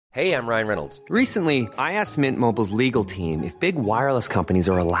Hey, I'm Ryan Reynolds. Recently, I asked Mint Mobile's legal team if big wireless companies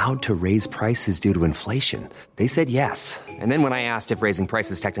are allowed to raise prices due to inflation. They said yes. And then when I asked if raising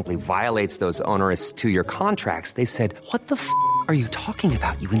prices technically violates those onerous two-year contracts, they said, "What the are you talking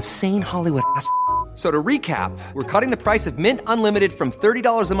about, you insane Hollywood ass?" So to recap, we're cutting the price of Mint Unlimited from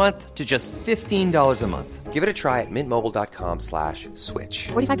 $30 a month to just $15 a month. Give it a try at mintmobile.com/switch.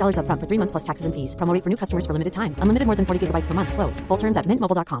 $45 up front for 3 months plus taxes and fees. Promo rate for new customers for limited time. Unlimited more than 40 gigabytes per month. Slows full terms at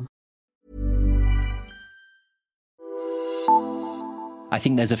mintmobile.com. I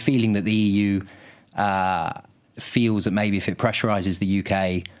think there's a feeling that the EU feels that maybe if it pressurizes the UK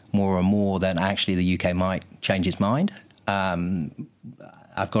more and more, then actually the UK might change its mind.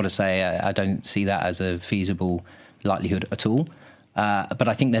 I've got to say, I don't see that as a feasible likelihood at all. But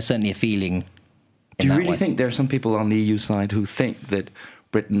I think there's certainly a feeling. Do you really think there are some people on the EU side who think that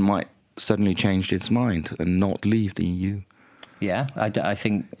Britain might suddenly change its mind and not leave the EU? Yeah, I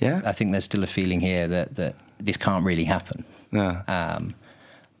think. Yeah? I think there's still a feeling here that this can't really happen. Yeah.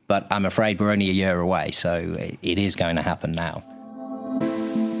 But I'm afraid we're only a year away, so it is going to happen now.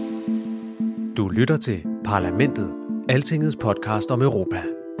 Du lytter til Parlamentet, Altingets podcast om Europa.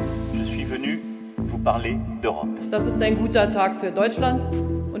 Je suis venu vous parler d'Europe. Das ist ein guter Tag für Deutschland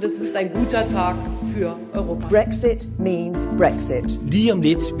und es ist ein guter Tag für Europa. Brexit means Brexit. Lige om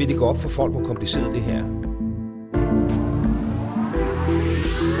lidt vil det gå op for folk, hvor kompliceret det her er.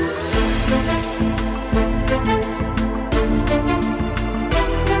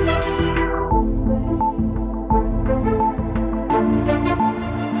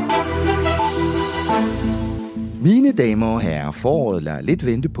 Mine damer og herrer, foråret lader lidt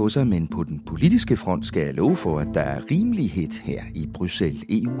vente på sig, men på den politiske front skal jeg love for, at der er rimelighed her i Bruxelles.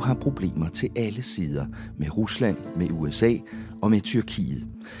 EU har problemer til alle sider, med Rusland, med USA og med Tyrkiet.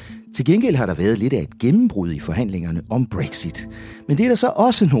 Til gengæld har der været lidt af et gennembrud i forhandlingerne om Brexit. Men det er der så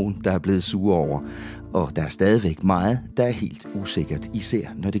også nogen, der er blevet sure over. Og der er stadigvæk meget, der er helt usikkert, især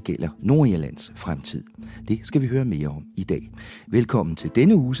når det gælder Nordirlands fremtid. Det skal vi høre mere om i dag. Velkommen til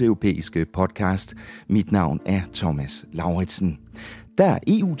denne uges europæiske podcast. Mit navn er Thomas Lauritsen. Der er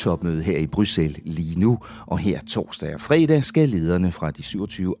EU-topmøde her i Bruxelles lige nu, og her torsdag og fredag skal lederne fra de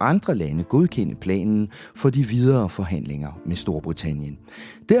 27 andre lande godkende planen for de videre forhandlinger med Storbritannien.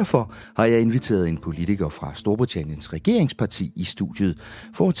 Derfor har jeg inviteret en politiker fra Storbritanniens regeringsparti i studiet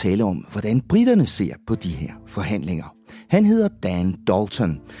for at tale om, hvordan briterne ser på de her forhandlinger. Han hedder Dan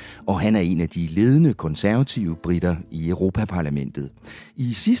Dalton, og han er en af de ledende konservative britter i Europaparlamentet.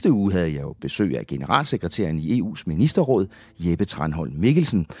 I sidste uge havde jeg jo besøg af generalsekretæren i EU's ministerråd, Jeppe Tranholm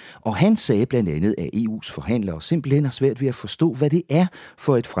Mikkelsen, og han sagde blandt andet, at EU's forhandlere simpelthen har svært ved at forstå, hvad det er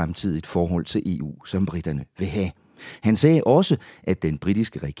for et fremtidigt forhold til EU, som britterne vil have. Han sagde også, at den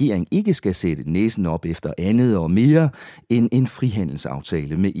britiske regering ikke skal sætte næsen op efter andet og mere end en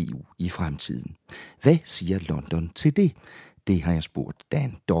frihandelsaftale med EU i fremtiden. Hvad siger London til det? Det har jeg spurgt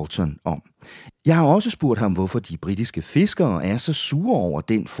Dan Dalton om. Jeg har også spurgt ham, hvorfor de britiske fiskere er så sure over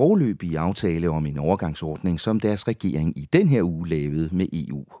den foreløbige aftale om en overgangsordning, som deres regering i den her uge lavede med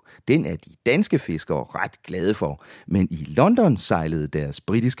EU. Den er de danske fiskere ret glade for, men i London sejlede deres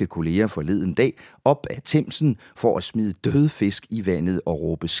britiske kolleger forleden dag op af Themsen for at smide døde fisk i vandet og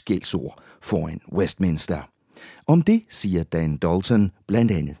råbe skældsord foran Westminster. Om det siger Dan Dalton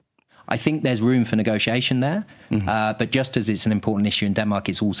blandt andet. I think there's room for negotiation there, but just as it's an important issue in Denmark,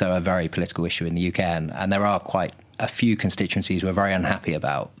 it's also a very political issue in the UK, and there are quite a few constituencies who are very unhappy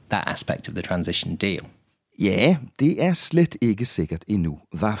about that aspect of the transition deal. Ja, det er slet ikke sikkert endnu,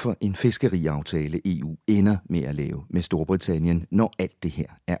 hvad for en fiskeriaftale EU ender med at lave med Storbritannien, når alt det her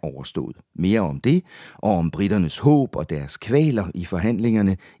er overstået. Mere om det, og om britternes håb og deres kvaler i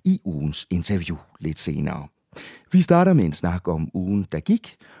forhandlingerne i ugens interview lidt senere. Vi starter med en snak om ugen, der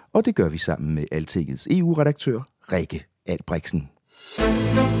gik, og det gør vi sammen med Altingets EU-redaktør, Rikke Albrechtsen.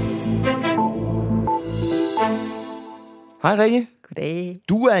 Hej Rikke. Goddag.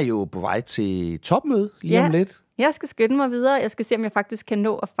 Du er jo på vej til topmøde lige om lidt. Jeg skal skynde mig videre. Jeg skal se, om jeg faktisk kan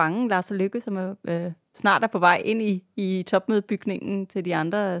nå at fange Lars Løkke, som er, snart er på vej ind i topmødebygningen til de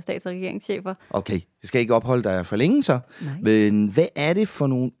andre stats- og regeringschefer. Okay, vi skal ikke opholde dig for længe så. Nej. Men hvad er det for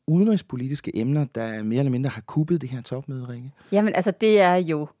nogle udenrigspolitiske emner, der mere eller mindre har kuppet det her topmøde, Rikke? Jamen altså, det er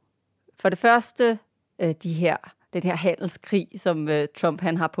jo for det første den her handelskrig, som Trump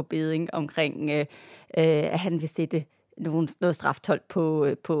han har på beding omkring, at han vil sætte noget straftold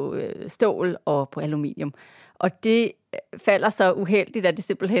på stål og på aluminium. Og det falder så uheldigt, at det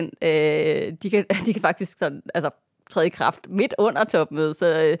simpelthen, de kan faktisk sådan, altså, træde i kraft midt under topmødet.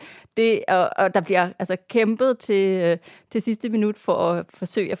 Så og der bliver altså kæmpet til sidste minut for at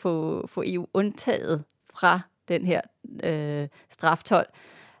forsøge at få EU undtaget fra den her straftold.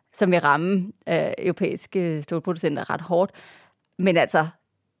 som vil ramme europæiske stålproducenter ret hårdt. Men altså,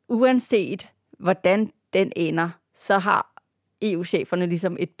 uanset hvordan den ender, så har EU-cheferne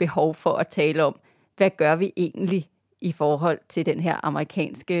ligesom et behov for at tale om, hvad gør vi egentlig i forhold til den her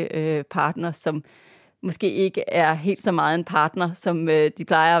amerikanske partner, som måske ikke er helt så meget en partner, som de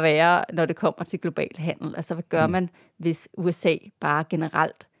plejer at være, når det kommer til global handel. Altså, hvad gør man, hvis USA bare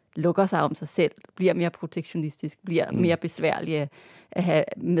generelt lukker sig om sig selv, bliver mere protektionistisk, bliver mere besværlig at have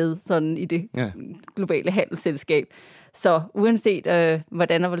med sådan i det globale handelsselskab. Så uanset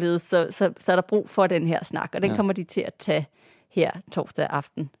hvordan og hvorledes, så er der brug for den her snak, og den kommer de til at tage her torsdag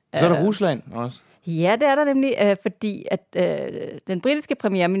aften. Så er der Rusland også. Ja, det er der nemlig, fordi at den britiske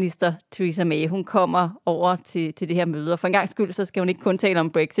premierminister Theresa May, hun kommer over til det her møde, og for en gang skyld, så skal hun ikke kun tale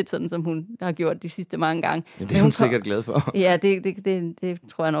om Brexit, sådan som hun har gjort de sidste mange gange. Ja, det er hun sikkert glad for. Ja, det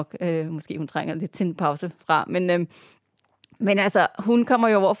tror jeg nok, måske hun trænger lidt til en pause fra. Men altså, hun kommer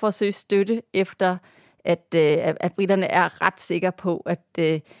jo over for at søge støtte efter, at briterne er ret sikre på,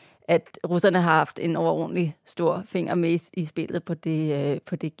 at russerne har haft en overordentlig stor finger med i spillet på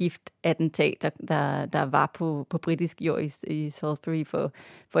det giftattentat, der var på britisk jord i Salisbury for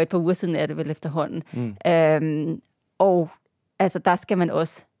et par uger siden, er det vel efterhånden. Og altså, der skal man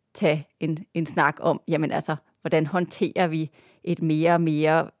også tage en snak om, jamen altså, hvordan håndterer vi et mere og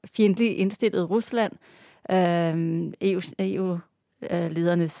mere fjendtligt indstillet Rusland?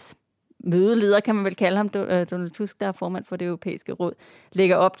 EU-ledernes mødeleder, kan man vel kalde ham, Donald Tusk, der er formand for det europæiske råd,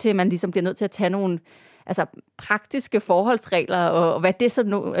 lægger op til, at man ligesom bliver nødt til at tage nogle praktiske forholdsregler, og hvad det så,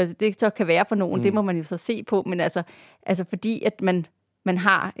 det så kan være for nogen, det må man jo så se på, men altså fordi at man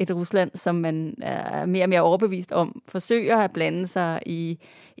har et Rusland, som man er mere og mere overbevist om, forsøger at blande sig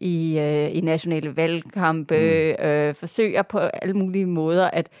i nationale valgkampe, forsøger på alle mulige måder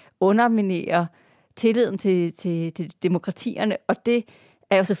at underminere tilliden til demokratierne, og det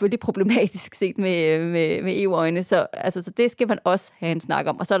er jo selvfølgelig problematisk set med EU-øjne, så det skal man også have en snak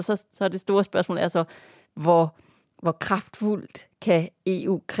om. Og så er det store spørgsmål altså, hvor kraftfuldt kan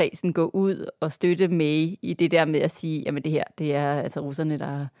EU-kredsen gå ud og støtte med i det der med at sige, jamen det her, det er altså russerne,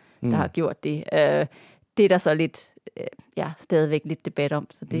 der har gjort det. Det er der så lidt, stadigvæk lidt debat om,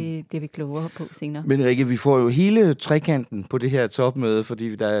 så det bliver vi klogere på senere. Men Rikke, vi får jo hele trekanten på det her topmøde,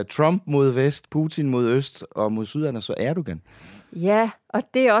 fordi der er Trump mod vest, Putin mod øst, og mod syd er der så Erdogan. Ja, og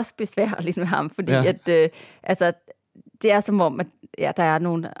det er også besværligt med ham, fordi at, det er som om, at der er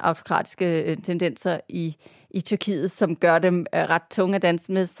nogle autokratiske tendenser i Tyrkiet, som gør dem ret tunge at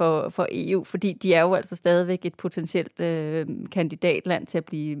danse med for EU, fordi de er jo altså stadigvæk et potentielt kandidatland til at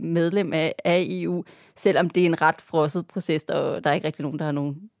blive medlem af EU, selvom det er en ret frosset proces, og der er ikke rigtig nogen, der har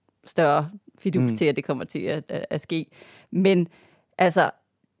nogen større fidus til, at det kommer til at ske. Men altså,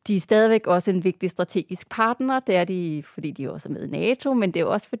 de er stadigvæk også en vigtig strategisk partner. Det er de, fordi de også er med i NATO, men det er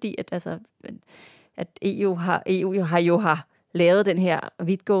jo også fordi, at EU har lavet den her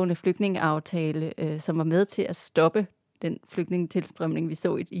vidtgående flygtningeaftale, som var med til at stoppe den flygtningetilstrømning, vi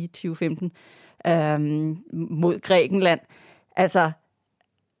så i 2015 mod Grækenland. Altså,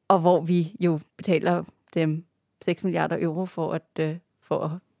 og hvor vi jo betaler dem 6 milliarder euro for at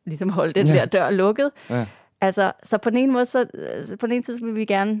ligesom holde den der dør lukket. Ja. Altså, så på den ene måde, på den ene side vil vi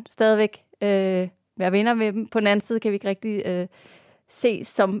gerne stadigvæk være venner med dem. På den anden side kan vi ikke rigtig se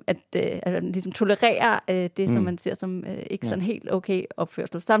som, at ligesom tolerere det, som man ser som ikke sådan helt okay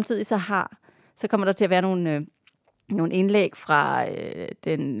opførsel. Samtidig så kommer der til at være nogle indlæg fra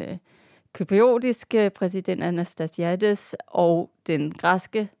den kypriotiske præsident Anastasiades og den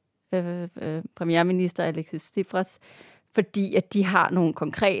græske premierminister Alexis Tsipras, fordi at de har nogle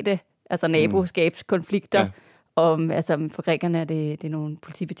konkrete naboskabskonflikter. Om, for grækerne er det nogle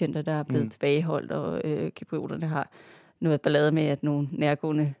politibetjenter, der er blevet tilbageholdt, og kyprioterne har noget ballade med, at nogle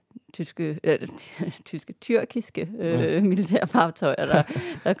nærgående tyrkiske militærfartøjer,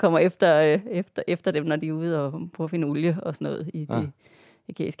 der kommer efter dem, når de er ude og prøver at finde olie og sådan noget i det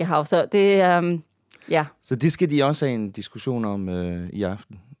Ægæiske hav. Så det Så det skal de også have en diskussion om i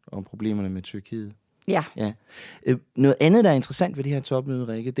aften, om problemerne med Tyrkiet. Ja. Noget andet, der er interessant ved det her topmøde,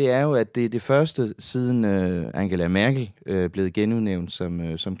 Rikke, det er jo, at det er det første siden Angela Merkel blevet genudnævnt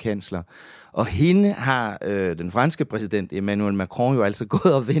som kansler. Og hende har den franske præsident Emmanuel Macron jo altså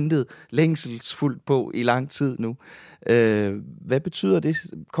gået og ventet længselsfuldt på i lang tid nu. Hvad betyder det?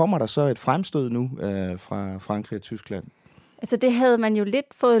 Kommer der så et fremstød nu fra Frankrig og Tyskland? Altså det havde man jo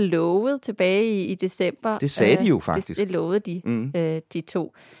lidt fået lovet tilbage i december. Det sagde de jo faktisk. Det lovede de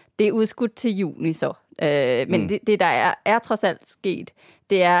to. Det er udskudt til juni så. Men det der er trods alt sket,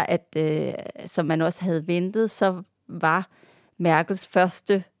 det er, at som man også havde ventet, så var Merkels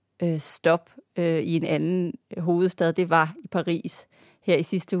første stop i en anden hovedstad, det var i Paris her i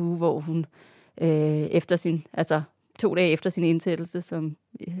sidste uge, hvor hun efter 2 dage efter sin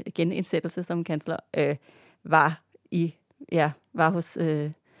genindsættelse som kansler, var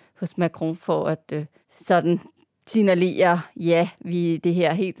hos Macron for at sådan signalere, det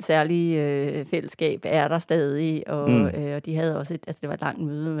her helt særlige fællesskab er der stadig, og de havde også det var et langt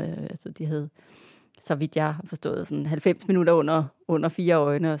møde, de havde, så vidt jeg har forstået, sådan 90 minutter under 4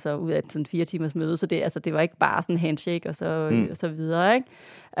 øjne, og så ud af sådan 4 timers møde, så det var ikke bare sådan en handshake, og så videre, ikke?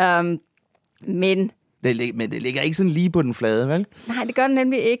 Men det ligger ikke sådan lige på den flade, vel? Nej, det gør den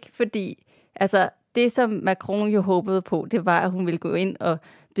nemlig ikke, fordi det, som Macron jo håbede på, det var, at hun ville gå ind og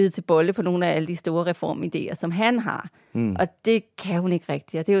bide til bolle på nogle af alle de store reformidéer, som han har. Og det kan hun ikke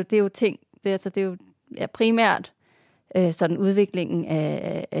rigtigt. Og det er jo ting, det er jo primært sådan udviklingen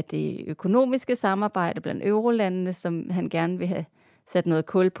af det økonomiske samarbejde blandt eurolandene, som han gerne vil have sat noget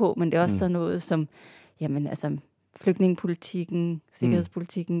kul på, men det er også sådan noget som, flygtningepolitikken,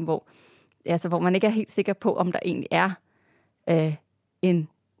 sikkerhedspolitikken, hvor man ikke er helt sikker på, om der egentlig er en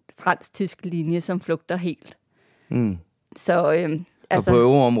fransk-tysk linje, som flugter helt. Så og på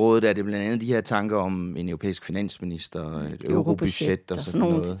euroområdet er det blandt andet de her tanker om en europæisk finansminister, et eurobudget og sådan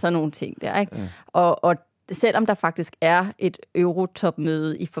noget. Sådan nogle ting der, ikke? Ja. Og selvom der faktisk er et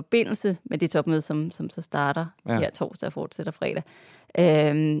eurotopmøde i forbindelse med det topmøde, som så starter her torsdag og fortsætter fredag,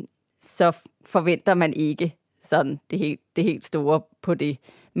 så forventer man ikke sådan det helt store på det.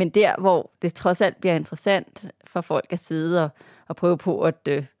 Men der, hvor det trods alt bliver interessant for folk at sidde og prøve på at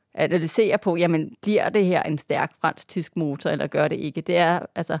analysere på, jamen, bliver det her en stærk fransk-tysk motor, eller gør det ikke? Det er,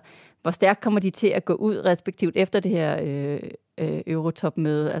 hvor stærkt kommer de til at gå ud respektivt efter det her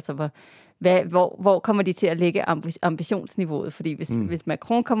eurotopmøde? Hvor kommer de til at lægge ambitionsniveauet? Fordi hvis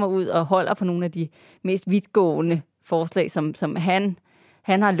Macron kommer ud og holder på nogle af de mest vidtgående forslag, som han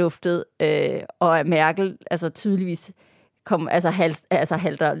har luftet, og Merkel tydeligvis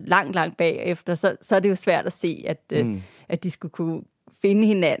halter langt bagefter, så er det jo svært at se, at de skulle kunne finde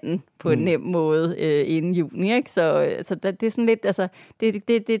hinanden på en nem måde inden juni, ikke? Så det er sådan lidt,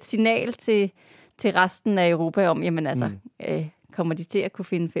 det er et signal til resten af Europa om, jamen kommer de til at kunne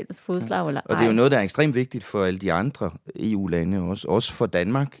finde fælles fodslag eller ej? Og det er jo noget, der er ekstremt vigtigt for alle de andre EU-lande, også for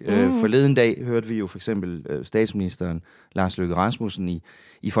Danmark. Forleden dag hørte vi jo for eksempel statsministeren Lars Løkke Rasmussen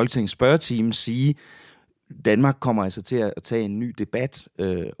i Folketingets spørgetime sige, Danmark kommer altså til at tage en ny debat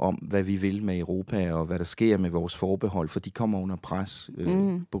om, hvad vi vil med Europa, og hvad der sker med vores forbehold, for de kommer under pres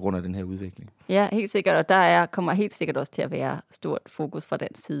på grund af den her udvikling. Ja, helt sikkert, og der kommer helt sikkert også til at være stort fokus fra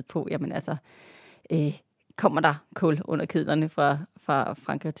den side på, jamen kommer der kul under kedlerne fra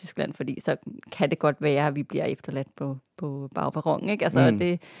Frankrig og Tyskland, fordi så kan det godt være, at vi bliver efterladt på bagperronen, ikke?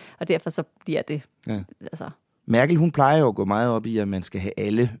 Og derfor så bliver det... Ja. Merkel, hun plejer jo at gå meget op i, at man skal have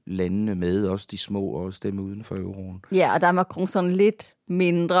alle landene med, også de små, og også dem uden for euroen. Ja, og der er Macron sådan lidt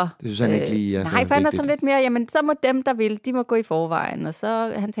mindre... Det synes han ikke lige er så vigtigt. Nej, han er sådan lidt mere, jamen så må dem, der vil, de må gå i forvejen. Og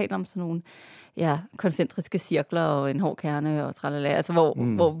så han taler om sådan nogle koncentriske cirkler og en hård kerne og tralala,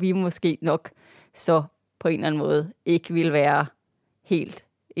 hvor vi måske nok så på en eller anden måde ikke vil være helt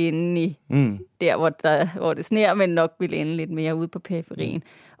inde i der, hvor det sner, men nok vil ende lidt mere ude på periferien.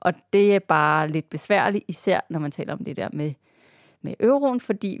 Og det er bare lidt besværligt, især når man taler om det der med euroen,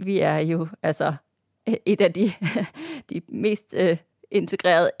 fordi vi er jo et af de mest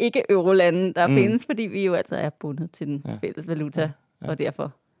integrerede ikke-eurolande, der findes, fordi vi jo er bundet til den fælles valuta, og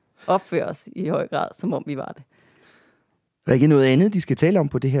derfor opfører os i høj grad, som om vi var det. Der er ikke noget andet, de skal tale om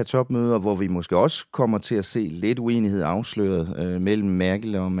på det her topmøde, hvor vi måske også kommer til at se lidt uenighed afsløret mellem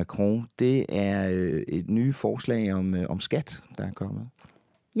Merkel og Macron. Det er et nye forslag om skat, der er kommet.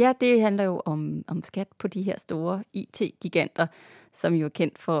 Ja, det handler jo om skat på de her store IT-giganter, som jo er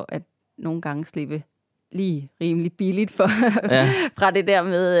kendt for at nogle gange slippe lige rimelig billigt fra det der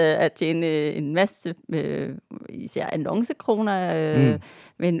med at tjene en masse især annoncekroner,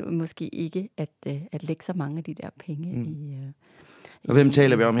 men måske ikke at lægge så mange af de der penge i... Og hvem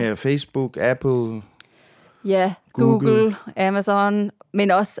taler vi om her? Facebook, Apple? Ja, Google, Amazon,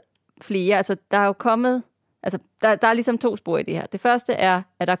 men også flere. Der er jo kommet... der er ligesom 2 spor i det her. Det første er,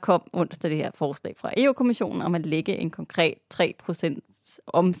 at der kom onsdag det her forslag fra EU-kommissionen om at lægge en konkret 3%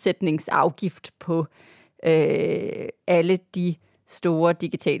 omsætningsafgift på alle de store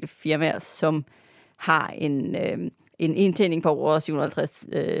digitale firmaer, som har en indtjening på over 750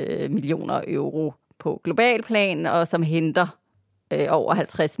 millioner euro på global plan, og som henter over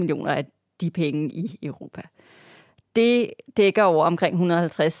 50 millioner af de penge i Europa. Det dækker over omkring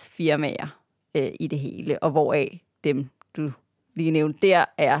 150 firmaer i det hele, og hvoraf dem, du lige nævnte, der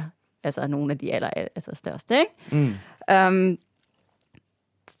er nogle af de største, ikke?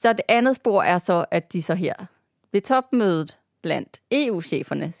 Så det andet spor er så, at de så her ved topmødet blandt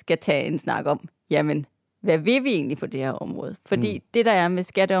EU-cheferne skal tage en snak om, jamen, hvad vil vi egentlig på det her område? Fordi det, der er med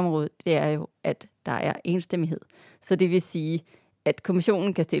skatteområdet, det er jo, at der er enstemmighed. Så det vil sige, at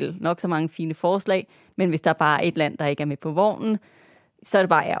kommissionen kan stille nok så mange fine forslag, men hvis der bare er et land, der ikke er med på vognen, så er det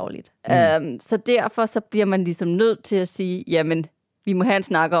bare ærgerligt. Så derfor så bliver man ligesom nødt til at sige, jamen, vi må have en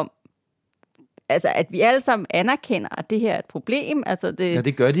snak om, altså, at vi alle sammen anerkender, at det her er et problem. Altså,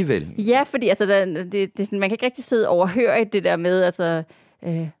 det gør de vel. Ja, fordi altså, man kan ikke rigtig sidde overhøre det der med, altså,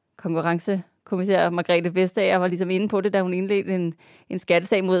 konkurrencekommissær Margrethe Vestager var ligesom inde på det, da hun indledte en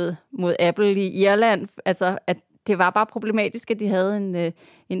skattesag mod Apple i Irland. Altså, at det var bare problematisk, at de havde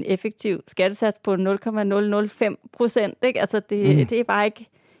en effektiv skattesats på 0,005%. Altså, det er bare ikke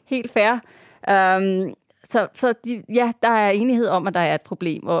helt fair. Så der er enighed om, at der er et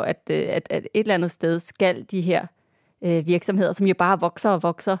problem, og at et eller andet sted skal de her virksomheder, som jo bare vokser og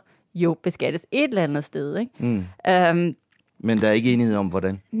vokser, jo beskattes et eller andet sted. Ikke? Men der er ikke enighed om,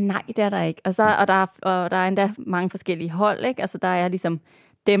 hvordan? Nej, det er der ikke. Og der er endda mange forskellige hold. Ikke? Altså, der er ligesom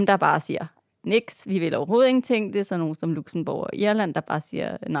dem, der bare siger, niks, vi vil overhovedet ingenting. Det er sådan nogle som Luxembourg og Irland, der bare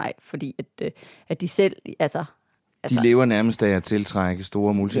siger nej, fordi at de selv... Altså, de lever nærmest af at tiltrække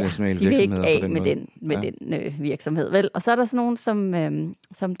store multinationale virksomheder på den måde. De vil ikke af med den virksomhed, vel? Og så er der sådan nogen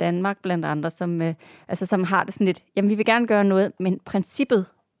som Danmark, blandt andre, som har det sådan lidt, jamen vi vil gerne gøre noget, men princippet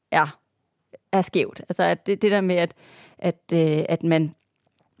er skævt. Altså at det der med, at man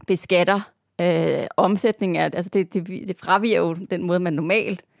beskatter omsætning, altså det fraviger jo den måde, man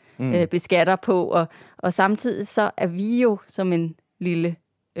normalt beskatter på, og samtidig så er vi jo som en lille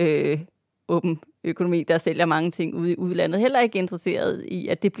åben økonomi, der sælger mange ting ude i udlandet, heller ikke interesseret i,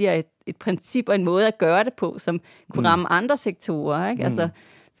 at det bliver et princip og en måde at gøre det på, som kunne ramme andre sektorer, ikke? Altså,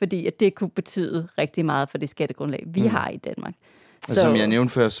 fordi at det kunne betyde rigtig meget for det skattegrundlag, vi har i Danmark. Og som jeg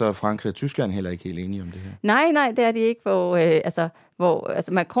nævnte før, så er Frankrig og Tyskland heller ikke helt enige om det her. Nej, det er de ikke,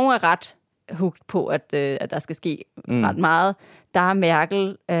 hvor Macron er ret hugt på, at der skal ske ret meget. Der er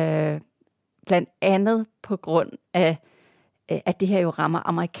Merkel blandt andet på grund af at det her jo rammer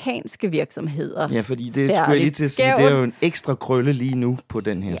amerikanske virksomheder. Ja, fordi det skulle jeg lige til at sige, det er jo en ekstra krølle lige nu på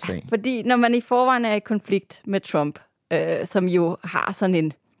den her sag. Fordi når man i forvejen er i konflikt med Trump, som jo har sådan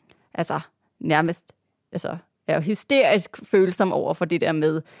en, nærmest, er jo hysterisk følsom over for det der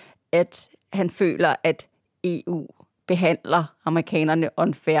med, at han føler, at EU behandler amerikanerne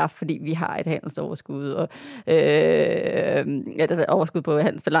unfair, fordi vi har et handelsoverskud og overskud på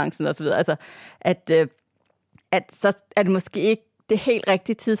handelsbalancen osv. Altså, at så er det måske ikke det helt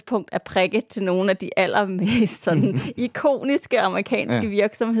rigtige tidspunkt at prikke til nogle af de allermest sådan ikoniske amerikanske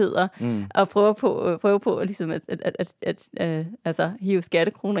virksomheder og prøve på ligesom at hive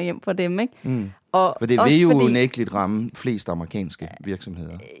skattekroner hjem fra dem, ikke? Og det vil jo unægteligt ramme flest amerikanske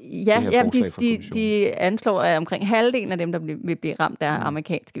virksomheder. Ja, de anslår, at omkring halvdelen af dem, der vil blive ramt, af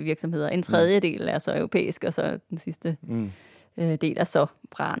amerikanske virksomheder. En tredjedel er så europæisk, og så den sidste del er så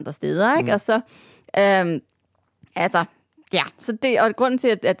fra andre steder, ikke? Og så så det, og grunden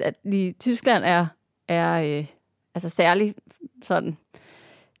til, at lige Tyskland er særlig sådan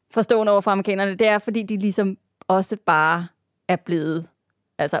forstående over for amerikanerne, det er, fordi de ligesom også bare er blevet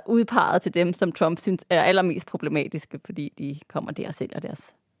udpeget til dem, som Trump synes er allermest problematiske, fordi de kommer der og sælger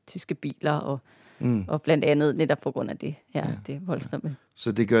deres tyske biler, og blandt andet netop på grund af det, det voldsomme.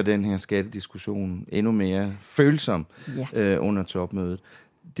 Så det gør den her skattediskussion endnu mere følsom under topmødet.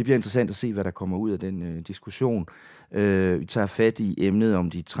 Det bliver interessant at se, hvad der kommer ud af den diskussion. Vi tager fat i emnet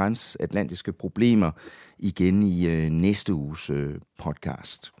om de transatlantiske problemer igen i næste uges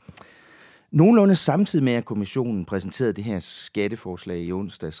podcast. Nogenlunde samtidig med, at kommissionen præsenterede det her skatteforslag i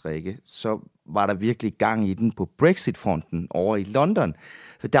onsdags, Rikke, så var der virkelig gang i den på Brexit-fronten over i London.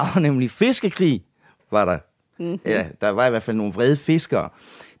 For der var nemlig fiskekrig, var der. Ja, der var i hvert fald nogle vrede fiskere.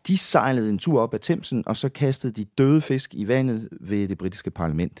 De sejlede en tur op ad Themsen, og så kastede de døde fisk i vandet ved det britiske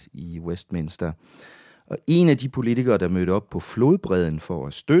parlament i Westminster. Og en af de politikere, der mødte op på flodbredden for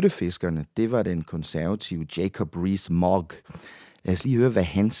at støtte fiskerne, det var den konservative Jacob Rees-Mogg. Lad os lige høre, hvad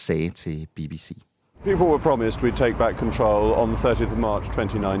han sagde til BBC. People were promised we'd take back control on the 30th of March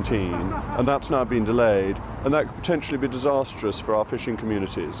 2019, and that's now been delayed, and that could potentially be disastrous for our fishing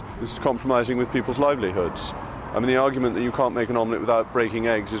communities. This is compromising with people's livelihoods. I mean, the argument that you can't make an omelette without breaking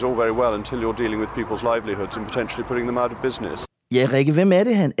eggs is all very well until you're dealing with people's livelihoods and potentially putting them out of business. Ja, Rikke, hvem er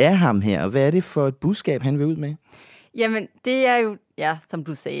det, han er ham her, og hvad er det for et budskab, han vil ud med? Jamen, det er jo, som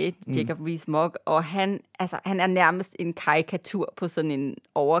du sagde, Jacob Rees-Mogg, og han er nærmest en karikatur på sådan en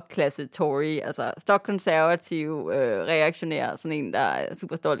overklasse Tory, stokkonservativ, reaktionær, sådan en, der er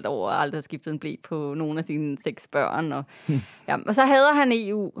super stolt over at aldrig have skiftet en ble på nogle af sine 6 børn. Og så hader han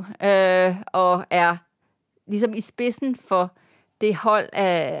EU, og er ligesom i spidsen for det hold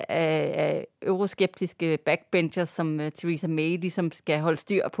af euroskeptiske backbenchers, som Theresa May ligesom skal holde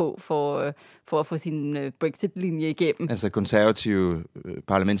styr på for at få sin Brexit-linje igennem. Altså konservative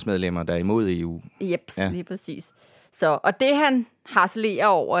parlamentsmedlemmer, der er imod EU. Jep, ja. Lige præcis. Så, og det, han harcelerer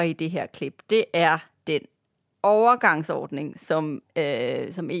over i det her klip, det er den overgangsordning, som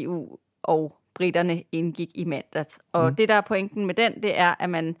EU og briterne indgik i mandags. Og det, der er pointen med den, det er, at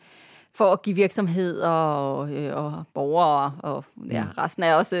man for at give virksomheder og borgere og resten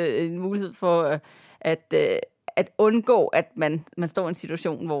er også en mulighed for at undgå, at man står i en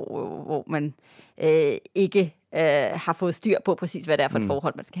situation, hvor man ikke har fået styr på præcis, hvad det er for et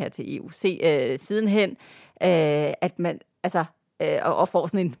forhold, man skal have til EU. Sidenhen, at man og får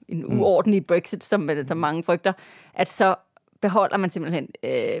sådan en uordentlig Brexit, som mange frygter, at så beholder man simpelthen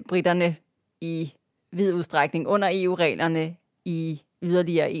britterne i vid udstrækning under EU-reglerne i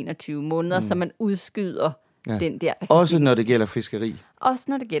yderligere 21 måneder, så man udskyder den der. Også når det gælder fiskeri. Også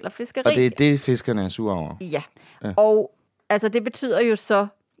når det gælder fiskeri. Og det er det, fiskerne er sure over. Ja. Og altså, det betyder jo så,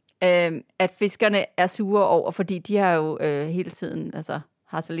 at fiskerne er sure over, fordi de har jo hele tiden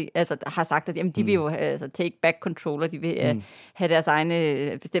har sagt, at jamen, de vil jo take back control, og de vil have deres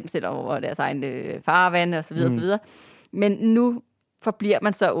egne bestemmelser over deres egne farvande osv. osv. Men nu forbliver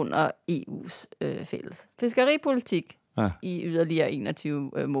man så under EU's fælles fiskeripolitik i yderligere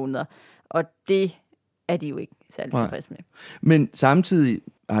 21 måneder. Og det er de jo ikke særlig tilfreds med. Men samtidig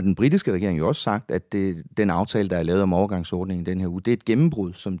har den britiske regering jo også sagt, at den aftale, der er lavet om overgangsordningen den her uge, det er et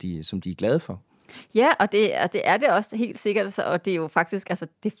gennembrud, som de er glade for. Ja, og det er det også helt sikkert, og det er jo faktisk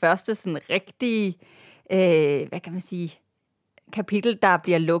det første sådan rigtige, hvad kan man sige, kapitel, der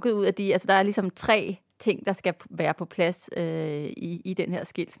bliver lukket ud af de. Altså der er ligesom 3 ting, der skal være på plads i den her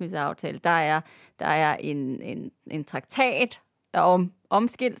skilsmisseaftale. Der er en traktat om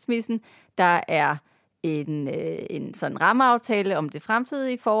skilsmissen, der er en sådan rammeaftale om det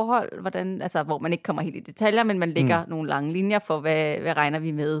fremtidige forhold, hvor man ikke kommer helt i detaljer, men man lægger nogle lange linjer for, hvad regner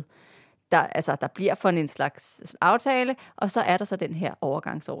vi med, der bliver for en slags aftale, og så er der så den her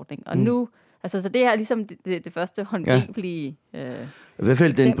overgangsordning. Og nu, så det er ligesom det første håndgribelige i hvert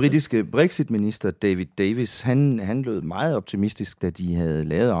fald den britiske Brexit-minister David Davis, han lød meget optimistisk, da de havde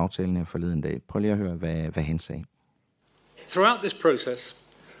lavet aftalen her forleden dag. Prøv lige at høre, hvad han sagde. Throughout this process,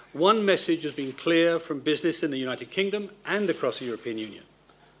 one message has been clear from business in the United Kingdom and across the European Union,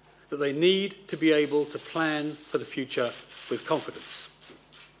 that they need to be able to plan for the future with confidence.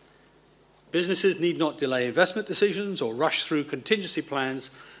 Businesses need not delay investment decisions or rush through contingency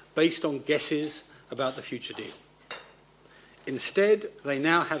plans based on guesses about the future deal. Instead, they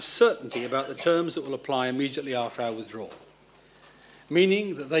now have certainty about the terms that will apply immediately after our withdrawal,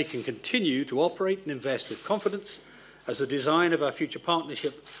 meaning that they can continue to operate and invest with confidence as the design of our future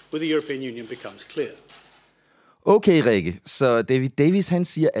partnership with the European Union becomes clear. Okay, Rikke. Så David Davis, han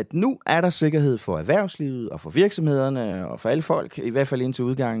siger, at nu er der sikkerhed for erhvervslivet og for virksomhederne og for alle folk, i hvert fald indtil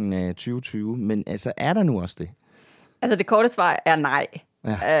udgangen af 2020. Men altså, er der nu også det? Altså, det korte svar er nej.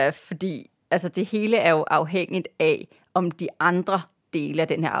 Ja. Fordi det hele er jo afhængigt af, om de andre dele af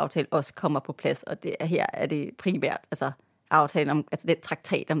den her aftale også kommer på plads. Og her er det primært aftalen om den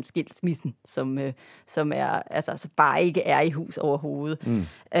traktat om skilsmissen, som er bare ikke er i hus overhovedet.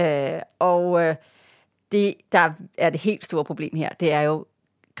 Det, der er det helt store problem her, det er jo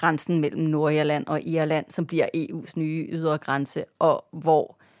grænsen mellem Nordirland og Irland, som bliver EU's nye ydre grænse, og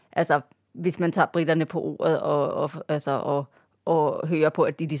hvor, hvis man tager britterne på ordet og hører på,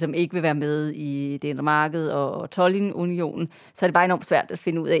 at de ligesom ikke vil være med i det indre marked og tolvunionen, så er det bare enormt svært at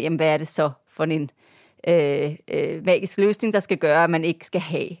finde ud af, jamen, hvad er det så for en magisk løsning, der skal gøre, at man ikke skal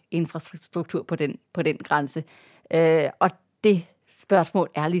have infrastruktur på den grænse. Og det spørgsmål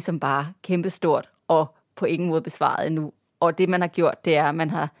er ligesom bare kæmpestort og på ingen måde besvaret endnu. Og det, man har gjort, det er, at man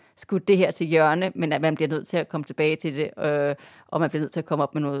har skudt det her til hjørne, men at man bliver nødt til at komme tilbage til det, og man bliver nødt til at komme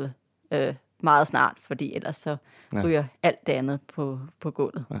op med noget meget snart, fordi ellers så ryger alt det andet på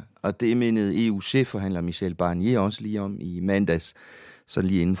gulvet. Ja. Og det mindede EU-chefforhandler Michel Barnier også lige om i mandags, så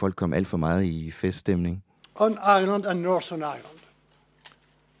lige inden folk kom alt for meget i feststemning. On Ireland and Northern Ireland,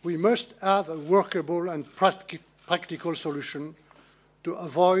 we must have a workable and practical solution to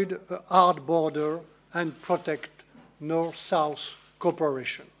avoid a hard border and protect North-South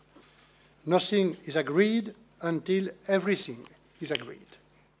cooperation. Nothing is agreed until everything is agreed.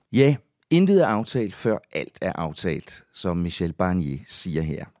 Ja, intet er aftalt, før alt er aftalt, som Michel Barnier siger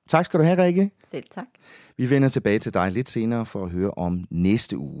her. Tak skal du have, Rikke. Selv tak. Vi vender tilbage til dig lidt senere for at høre om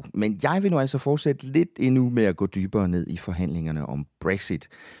næste uge. Men jeg vil nu altså fortsætte lidt endnu med at gå dybere ned i forhandlingerne om Brexit.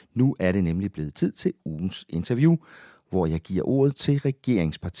 Nu er det nemlig blevet tid til ugens interview, hvor jeg giver ordet til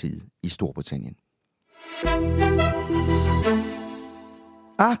regeringspartiet i Storbritannien.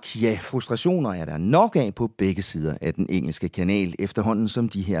 Ja, frustrationer er der nok af på begge sider af den engelske kanal, efterhånden som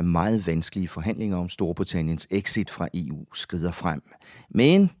de her meget vanskelige forhandlinger om Storbritanniens exit fra EU skrider frem.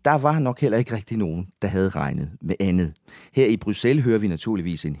 Men der var nok heller ikke rigtig nogen, der havde regnet med andet. Her i Bruxelles hører vi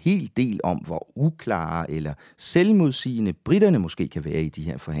naturligvis en hel del om, hvor uklare eller selvmodsigende britterne måske kan være i de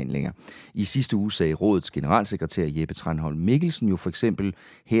her forhandlinger. I sidste uge sagde rådets generalsekretær Jeppe Tranholm Mikkelsen jo for eksempel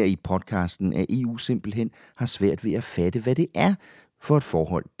her i podcasten, at EU simpelthen har svært ved at fatte, hvad det er for et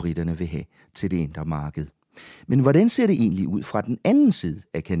forhold, britterne vil have til det indre marked. Men hvordan ser det egentlig ud fra den anden side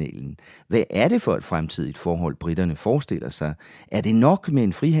af kanalen? Hvad er det for et fremtidigt forhold, britterne forestiller sig? Er det nok med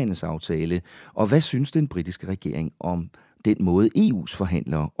en frihandelsaftale? Og hvad synes den britiske regering om den måde EU's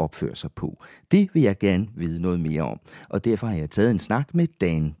forhandlere opfører sig på? Det vil jeg gerne vide noget mere om, og derfor har jeg taget en snak med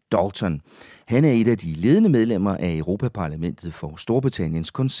Dan Dalton. Han er et af de ledende medlemmer af Europaparlamentet for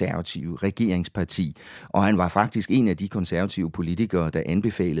Storbritanniens konservative regeringsparti, og han var faktisk en af de konservative politikere, der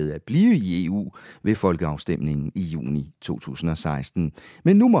anbefalede at blive i EU ved folkeafstemningen i juni 2016.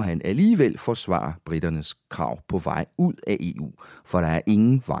 Men nu må han alligevel forsvare britternes krav på vej ud af EU, for der er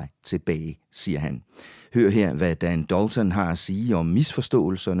ingen vej tilbage, siger han. Hør her, hvad Dan Dalton har at sige om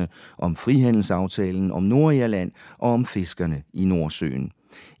misforståelserne, om frihandelsaftalen, om Nordirland og om fiskerne i Nordsøen.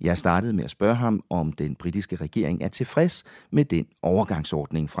 Jeg startede med at spørge ham, om den britiske regering er tilfreds med den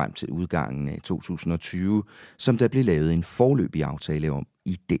overgangsordning frem til udgangen af 2020, som der blev lavet en foreløbig aftale om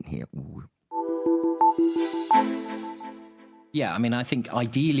i den her uge. Yeah, I mean, I think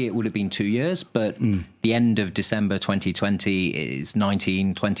ideally it would have been 2 years, but the end of December 2020 is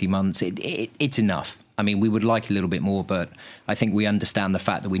 19, 20 months. It's enough. I mean, we would like a little bit more, but I think we understand the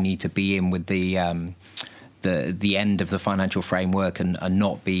fact that we need to be in with the end of the financial framework and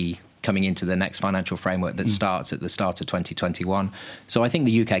not be coming into the next financial framework that starts at the start of 2021. So I think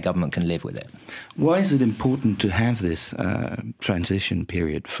the UK government can live with it. Why is it important to have this transition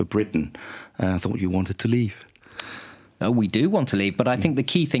period for Britain? I thought you wanted to leave. We do want to leave, but I think the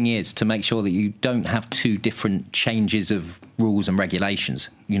key thing is to make sure that you don't have two different changes of rules and regulations.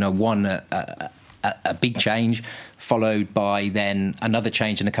 You know, one a big change followed by then another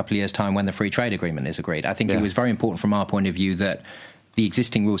change in a couple of years' time when the free trade agreement is agreed. I think it was very important from our point of view that the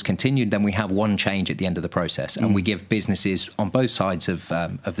existing rules continued, then we have one change at the end of the process, and we give businesses on both sides of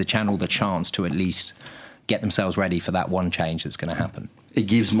the channel the chance to at least get themselves ready for that one change that's going to happen. It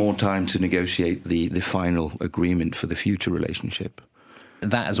gives more time to negotiate the final agreement for the future relationship.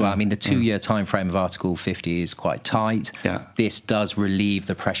 That as well. I mean, the 2-year time frame of Article 50 is quite tight. Yeah. This does relieve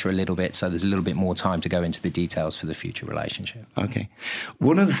the pressure a little bit, so there's a little bit more time to go into the details for the future relationship. Okay.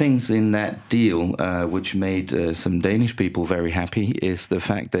 One of the things in that deal which made some Danish people very happy is the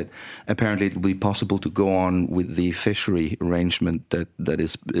fact that apparently it will be possible to go on with the fishery arrangement that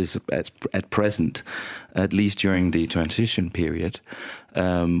is at present, at least during the transition period.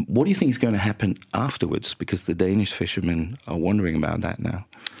 What do you think is going to happen afterwards? Because the Danish fishermen are wondering about that now.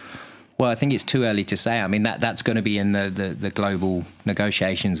 Well, I think it's too early to say. I mean, that's going to be in the global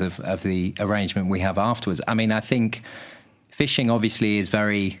negotiations of the arrangement we have afterwards. I mean, I think fishing obviously is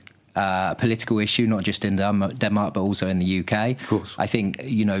very a political issue, not just in Denmark, but also in the UK. Of course. I think,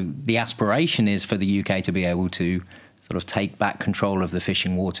 you know, the aspiration is for the UK to be able to sort of take back control of the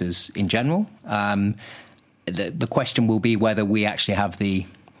fishing waters in general. The question will be whether we actually have the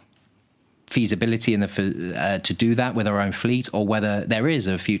feasibility to do that with our own fleet, or whether there is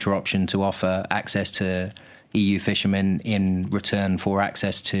a future option to offer access to EU fishermen in return for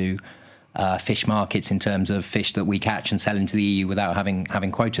access to fish markets in terms of fish that we catch and sell into the EU without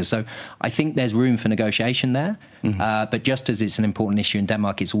having quotas. So I think there's room for negotiation there. But just as it's an important issue in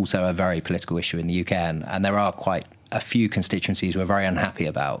Denmark, it's also a very political issue in the UK, and there are quite a few constituencies who are very unhappy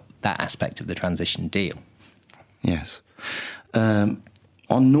about that aspect of the transition deal. Yes.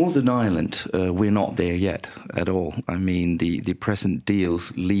 On Northern Ireland, we're not there yet at all. I mean, the present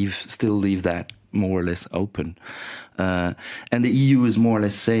deals still leave that more or less open. And the EU is more or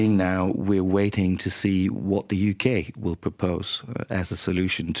less saying now we're waiting to see what the UK will propose as a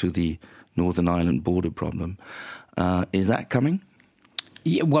solution to the Northern Ireland border problem. Is that coming?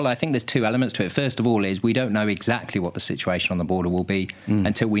 Yeah, well, I think there's two elements to it. First of all is we don't know exactly what the situation on the border will be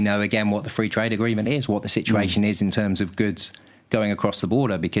until we know, again, what the free trade agreement is, what the situation is in terms of goods going across the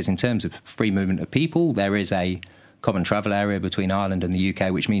border, because in terms of free movement of people, there is a common travel area between Ireland and the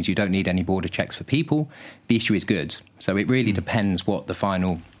UK, which means you don't need any border checks for people. The issue is goods. So it really depends what the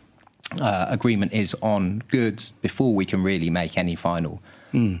final agreement is on goods before we can really make any final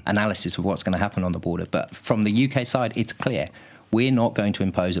analysis of what's going to happen on the border. But from the UK side, it's clear. We're not going to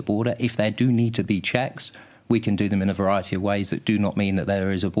impose a border. If there do need to be checks, we can do them in a variety of ways that do not mean that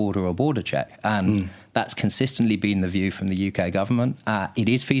there is a border or border check. And That's consistently been the view from the UK government. It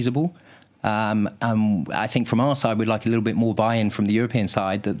is feasible. I think from our side, we'd like a little bit more buy-in from the European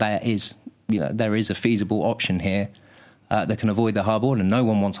side that there is a feasible option here that can avoid the hard border. No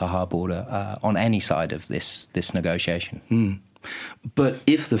one wants a hard border on any side of this negotiation. But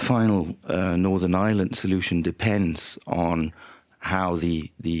if the final Northern Ireland solution depends on how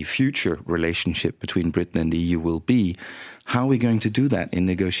the future relationship between Britain and the EU will be, how are we going to do that in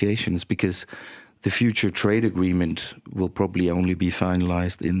negotiations? Because the future trade agreement will probably only be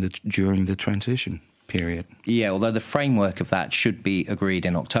finalized during the transition period. Yeah, although the framework of that should be agreed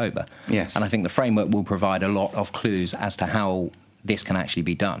in October. Yes. And I think the framework will provide a lot of clues as to how this can actually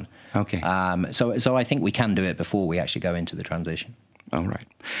be done. Okay. So I think we can do it before we actually go into the transition. All right.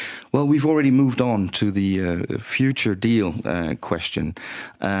 Well, we've already moved on to the future deal question.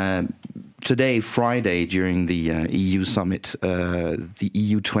 Today, Friday, during the EU summit, the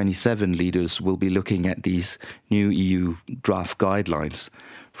EU 27 leaders will be looking at these new EU draft guidelines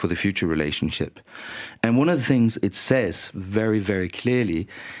for the future relationship. And one of the things it says very, very clearly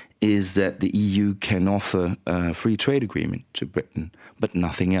is that the EU can offer a free trade agreement to Britain, but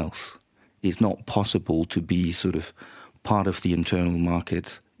nothing else. It's not possible to be sort of part of the internal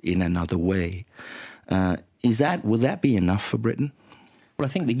market in another way. Will that be enough for Britain? Well, I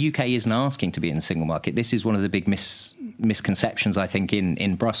think the UK isn't asking to be in the single market. This is one of the big misconceptions, I think,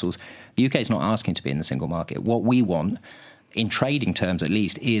 in Brussels. The UK is not asking to be in the single market. What we want, in trading terms at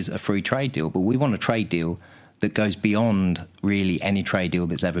least, is a free trade deal. But we want a trade deal that goes beyond really any trade deal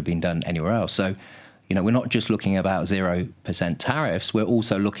that's ever been done anywhere else. So, we're not just looking about 0% tariffs. We're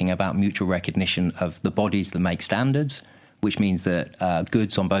also looking about mutual recognition of the bodies that make standards, which means that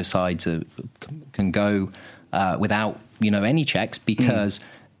goods on both sides can go without, any checks because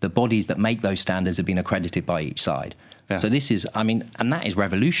the bodies that make those standards have been accredited by each side. Yeah. So this is, and that is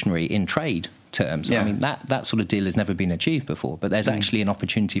revolutionary in trade terms. Yeah. That sort of deal has never been achieved before, but there's actually an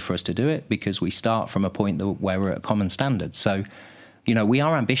opportunity for us to do it because we start from a point where we're at common standards. So, we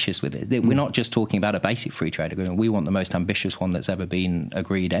are ambitious with it. We're not just talking about a basic free trade agreement. We want the most ambitious one that's ever been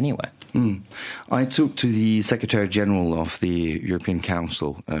agreed anywhere. I talked to the Secretary General of the European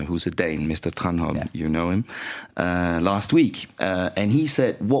Council, who's a Dane, Mr. Tranholm, you know him, last week. And he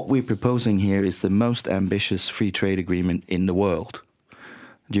said, what we're proposing here is the most ambitious free trade agreement in the world.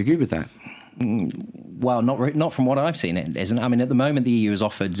 Do you agree with that? Well, not from what I've seen, it isn't. At the moment, the EU has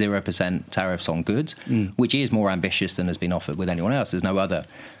offered 0% tariffs on goods, which is more ambitious than has been offered with anyone else. There's no other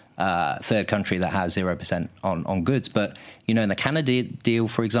third country that has 0% on goods. But, in the Canada deal,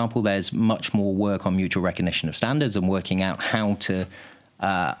 for example, there's much more work on mutual recognition of standards and working out how to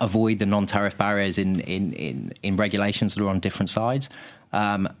avoid the non-tariff barriers in regulations that are on different sides.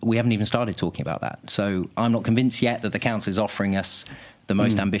 We haven't even started talking about that. So I'm not convinced yet that the Council is offering us the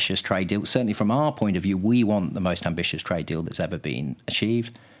most ambitious trade deal. Certainly from our point of view, we want the most ambitious trade deal that's ever been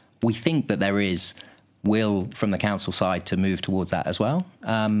achieved. We think that there is will from the Council side to move towards that as well.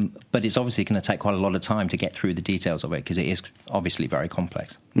 But it's obviously going to take quite a lot of time to get through the details of it because it is obviously very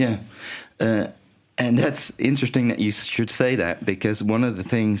complex. Yeah. And that's interesting that you should say that because one of the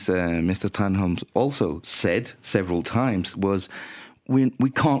things Mr. Tranholm also said several times was we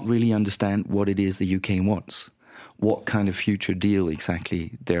can't really understand what it is the UK wants. What kind of future deal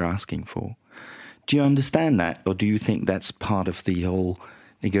exactly they're asking for. Do you understand that, or do you think that's part of the whole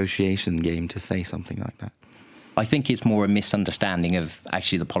negotiation game to say something like that? I think it's more a misunderstanding of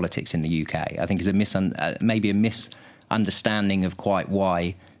actually the politics in the UK. I think it's maybe a misunderstanding of quite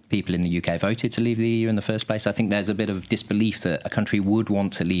why people in the UK voted to leave the EU in the first place. I think there's a bit of disbelief that a country would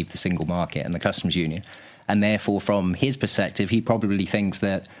want to leave the single market and the customs union. And therefore, from his perspective, he probably thinks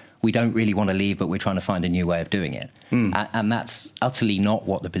that we don't really want to leave, but we're trying to find a new way of doing it. And that's utterly not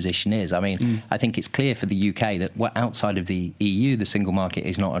what the position is. I think it's clear for the UK that outside of the EU, the single market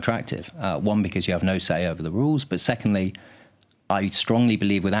is not attractive. One, because you have no say over the rules. But secondly, I strongly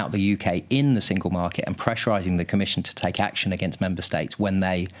believe without the UK in the single market and pressurising the Commission to take action against member states when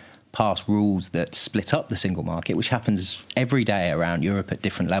they pass rules that split up the single market, which happens every day around Europe at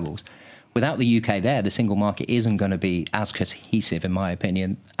different levels, without the UK there, the single market isn't going to be as cohesive, in my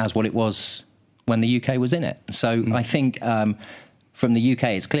opinion, as what it was when the UK was in it. So I think from the UK,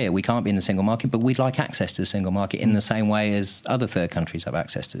 it's clear we can't be in the single market, but we'd like access to the single market in the same way as other third countries have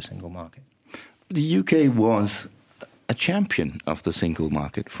access to the single market. The UK was a champion of the single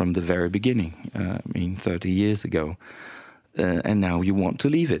market from the very beginning, 30 years ago. And now you want to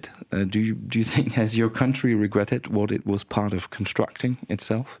leave it. Do you think, has your country regretted what it was part of constructing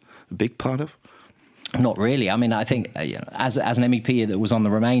itself? A big part of? Not really. I think as an MEP that was on the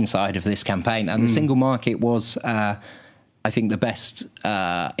Remain side of this campaign, and the single market was I think the best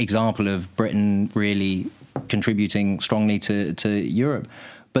example of Britain really contributing strongly to Europe.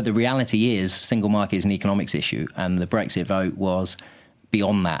 But the reality is, single market is an economics issue, and the Brexit vote was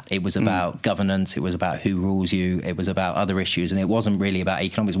beyond that. It was about governance, it was about who rules you, it was about other issues, and it wasn't really about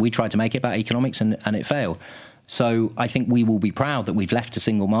economics. We tried to make it about economics, and it failed. So I think we will be proud that we've left a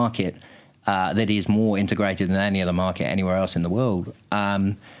single market that is more integrated than any other market anywhere else in the world.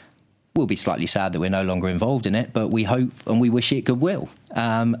 We'll be slightly sad that we're no longer involved in it, but we hope and we wish it goodwill.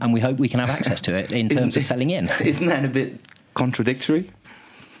 And we hope we can have access to it in terms of selling in. Isn't that a bit contradictory?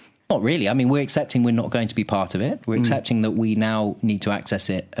 Not really. I mean, we're accepting we're not going to be part of it. We're accepting that we now need to access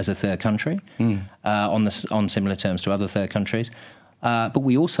it as a third country on similar terms to other third countries. But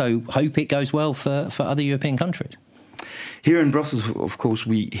we also hope it goes well for other European countries. Here in Brussels, of course,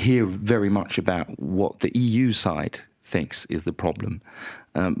 we hear very much about what the EU side thinks is the problem.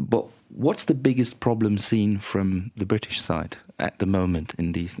 But what's the biggest problem seen from the British side at the moment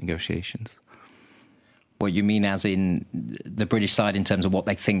in these negotiations? What you mean as in the British side in terms of what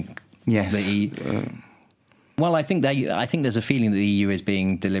they think? Yes. Well, I think there's a feeling that the EU is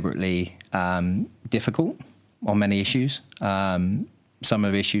being deliberately difficult on many issues. Some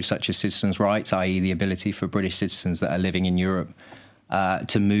of issues such as citizens' rights, i.e. the ability for British citizens that are living in Europe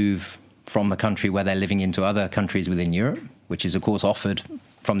to move from the country where they're living into other countries within Europe, which is, of course, offered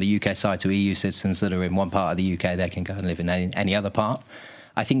from the UK side to EU citizens that are in one part of the UK, they can go and live in any other part.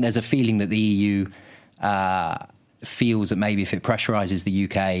 I think there's a feeling that the EU feels that maybe if it pressurizes the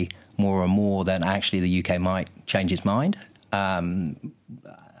UK more and more, then actually the UK might change its mind.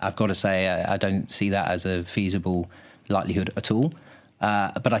 I've got to say, I don't see that as a feasible likelihood at all.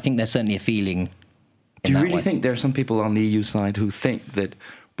 But I think there's certainly a feeling. Do you really think there are some people on the EU side who think that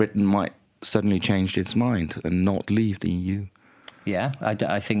Britain might suddenly change its mind and not leave the EU? Yeah,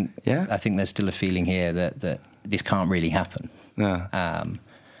 I think there's still a feeling here that this can't really happen. Yeah.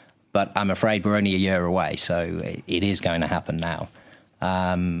 But I'm afraid we're only a year away, so it is going to happen now.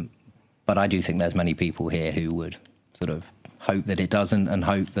 But I do think there's many people here who would sort of hope that it doesn't, and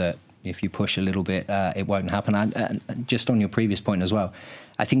hope that if you push a little bit, it won't happen. And just on your previous point as well,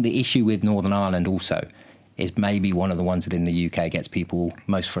 I think the issue with Northern Ireland also is maybe one of the ones that in the UK gets people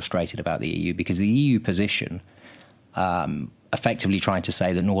most frustrated about the EU, because the EU position, effectively trying to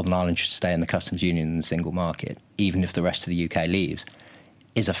say that Northern Ireland should stay in the customs union and the single market, even if the rest of the UK leaves,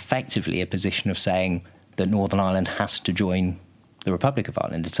 is effectively a position of saying that Northern Ireland has to join the Republic of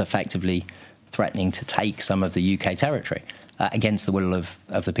Ireland. It's effectively threatening to take some of the UK territory against the will of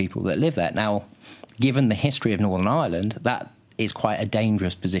the people that live there. Now, given the history of Northern Ireland, that is quite a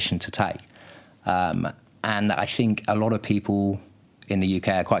dangerous position to take. And I think a lot of people in the UK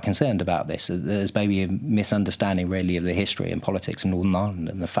are quite concerned about this. There's maybe a misunderstanding, really, of the history and politics of Northern Ireland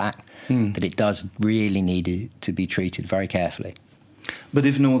and the fact that it does really need to be treated very carefully. But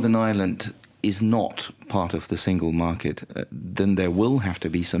if Northern Ireland is not part of the single market, then there will have to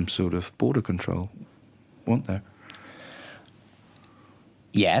be some sort of border control, won't there?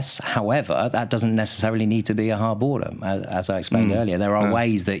 Yes, however, that doesn't necessarily need to be a hard border. As I explained earlier, there are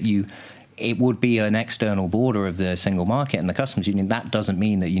ways that it would be an external border of the single market and the customs union. That doesn't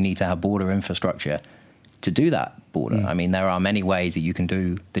mean that you need to have border infrastructure to do that border. I mean, there are many ways that you can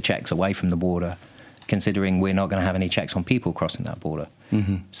do the checks away from the border, considering we're not going to have any checks on people crossing that border.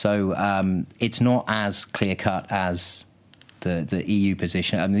 So it's not as clear-cut as the EU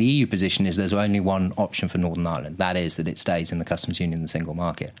position. I mean, the EU position is there's only one option for Northern Ireland. That is that it stays in the customs union and the single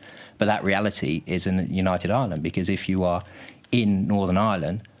market. But that reality is in United Ireland, because if you are in Northern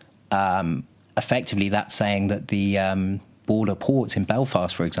Ireland, effectively that's saying that the border ports in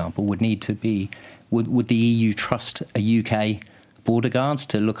Belfast, for example, would need to be... Would the EU trust a UK border guards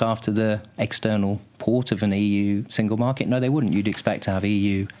to look after the external port of an EU single market? No, they wouldn't. You'd expect to have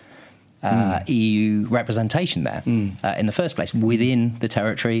EU representation there in the first place, within the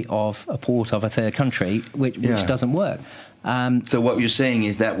territory of a port of a third country, which doesn't work. So what you're saying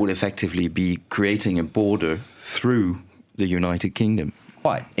is that would effectively be creating a border through the United Kingdom.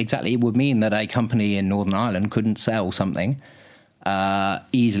 Right, exactly. It would mean that a company in Northern Ireland couldn't sell something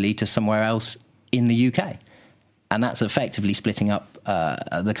easily to somewhere else in the UK. And that's effectively splitting up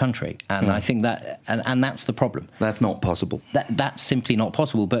the country. And I think that, and that's the problem. That's not possible. That's simply not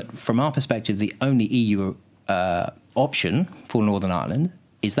possible. But from our perspective, the only EU option for Northern Ireland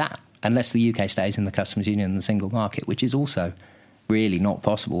is that, unless the UK stays in the customs union and the single market, which is also really not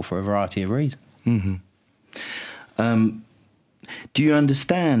possible for a variety of reasons. Do you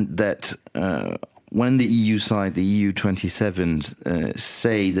understand that when the EU side, the EU 27,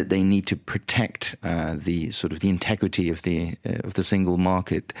 say that they need to protect the integrity of the single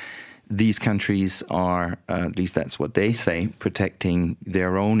market, these countries are, at least that's what they say, protecting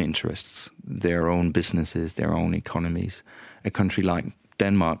their own interests, their own businesses, their own economies. A country like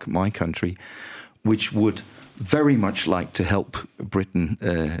Denmark, my country, which would very much like to help Britain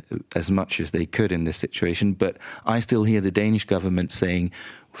as much as they could in this situation. But I still hear the Danish government saying,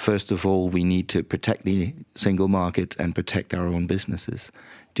 first of all, we need to protect the single market and protect our own businesses.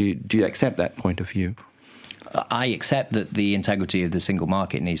 Do you accept that point of view? I accept that the integrity of the single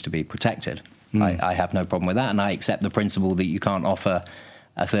market needs to be protected. I have no problem with that, and I accept the principle that you can't offer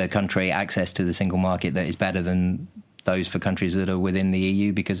a third country access to the single market that is better than those for countries that are within the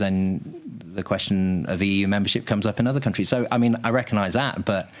EU, because then the question of EU membership comes up in other countries. So, I mean, I recognise that,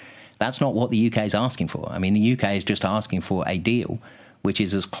 but that's not what the UK is asking for. I mean, the UK is just asking for a deal which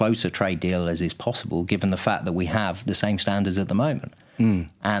is as close a trade deal as is possible, given the fact that we have the same standards at the moment.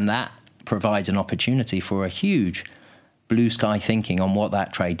 And that provides an opportunity for a huge blue sky thinking on what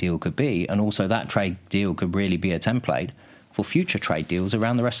that trade deal could be, and also that trade deal could really be a template for future trade deals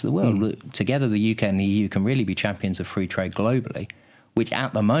around the rest of the world. Together, the UK and the EU can really be champions of free trade globally, which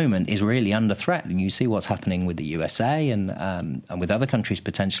at the moment is really under threat. And you see what's happening with the USA and with other countries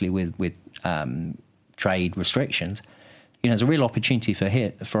potentially with trade restrictions. You know, there's a real opportunity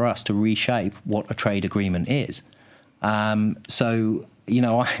for us to reshape what a trade agreement is. So, you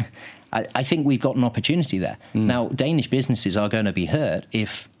know, I think we've got an opportunity there. Now, Danish businesses are going to be hurt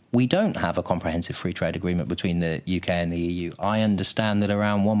if we don't have a comprehensive free trade agreement between the UK and the EU. I understand that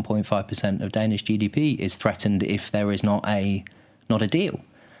around 1.5% of Danish GDP is threatened if there is not a deal.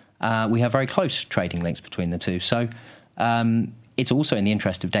 We have very close trading links between the two. So it's also in the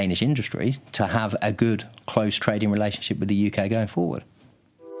interest of Danish industries to have a good, close trading relationship with the UK going forward.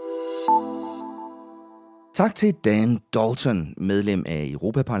 Tak til Dan Dalton, medlem af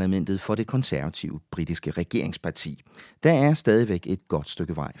Europaparlamentet for det konservative britiske regeringsparti. Der er stadigvæk et godt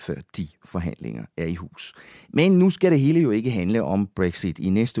stykke vej, før de forhandlinger er i hus. Men nu skal det hele jo ikke handle om Brexit. I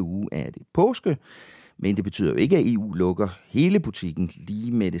næste uge er det påske, men det betyder jo ikke, at EU lukker hele butikken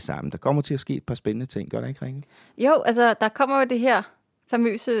lige med det samme. Der kommer til at ske et par spændende ting, gør der ikke, Rikke? Jo, altså der kommer jo det her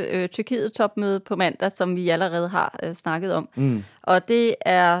famøse Tyrkiet-topmøde på mandag, som vi allerede har snakket om. Og det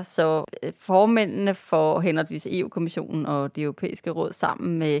er så formændene for henholdsvis EU-kommissionen og det europæiske råd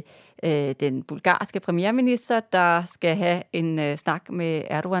sammen med den bulgarske premierminister, der skal have en snak med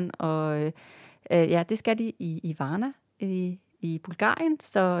Erdogan. Og det skal de i Varna i Bulgarien,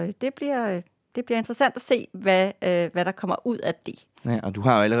 så det bliver interessant at se, hvad der kommer ud af det. Ja, og du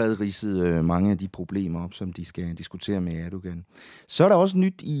har jo allerede ridset mange af de problemer op, som de skal diskutere med Erdogan. Så er der også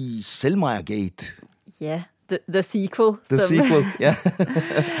nyt i Selmayr-gate. Ja, the sequel. Sequel,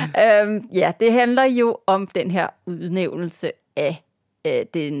 ja. Det handler jo om den her udnævnelse af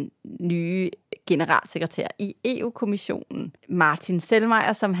den nye generalsekretær i EU-kommissionen, Martin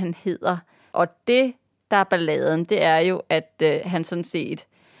Selmayr, som han hedder. Og det, der er balladen, det er jo, at han sådan set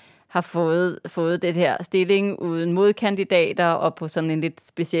har fået det her stilling uden modkandidater og på sådan en lidt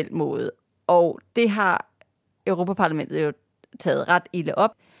speciel måde. Og det har Europaparlamentet jo taget ret ilde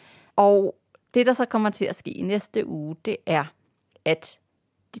op. Og det, der så kommer til at ske i næste uge, det er, at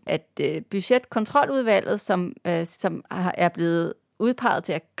budgetkontroludvalget, som er blevet udpeget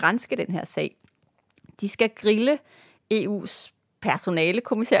til at granske den her sag, de skal grille EU's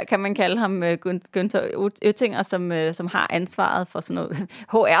personalekommissær, kan man kalde ham, Günther Oettinger, som har ansvaret for sådan noget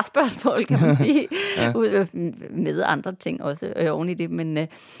HR-spørgsmål, kan man sige, med andre ting også oven i det. Men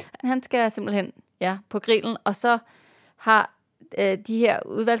han skal simpelthen på grillen, og så har de her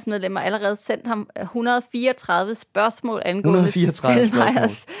udvalgsmedlemmer allerede sendt ham 134 spørgsmål angående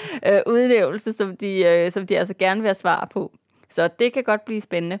Selmayrs udnævnelse, som de altså gerne vil have svar på. Så det kan godt blive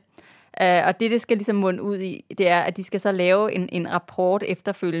spændende. Og det skal ligesom munde ud i, det er, at de skal så lave en rapport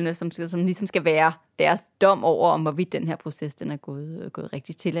efterfølgende, som ligesom skal være deres dom over, om hvorvidt den her proces den er gået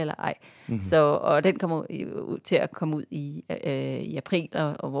rigtigt til eller ej. Og den kommer til at komme ud i april,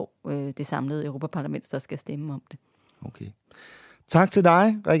 og hvor det samlede Europaparlament så skal stemme om det. Okay. Tak til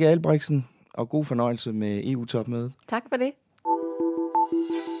dig, Rikke Albrechtsen, og god fornøjelse med EU-topmødet. Tak for det.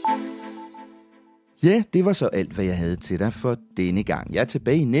 Ja, det var så alt, hvad jeg havde til dig for denne gang. Jeg er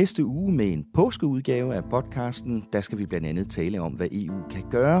tilbage i næste uge med en påskeudgave af podcasten. Der skal vi blandt andet tale om, hvad EU kan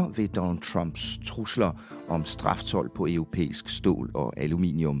gøre ved Donald Trumps trusler om straftold på europæisk stål og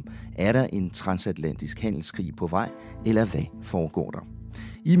aluminium. Er der en transatlantisk handelskrig på vej, eller hvad foregår der?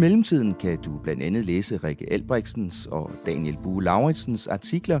 I mellemtiden kan du blandt andet læse Rikke Albrechtsens og Daniel Bue Lauritsens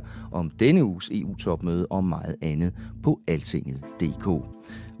artikler om denne uges EU-topmøde og meget andet på altinget.dk.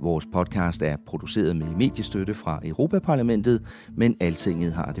 Vores podcast er produceret med mediestøtte fra Europaparlamentet, men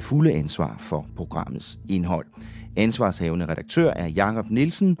Altinget har det fulde ansvar for programmets indhold. Ansvarshavende redaktør er Jakob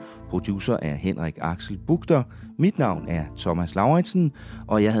Nielsen, producer er Henrik Axel Bugter, mit navn er Thomas Lauritsen,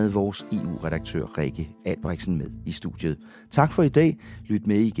 og jeg havde vores EU-redaktør Rikke Albrechtsen med i studiet. Tak for i dag. Lyt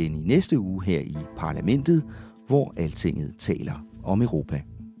med igen i næste uge her i Parlamentet, hvor Altinget taler om Europa.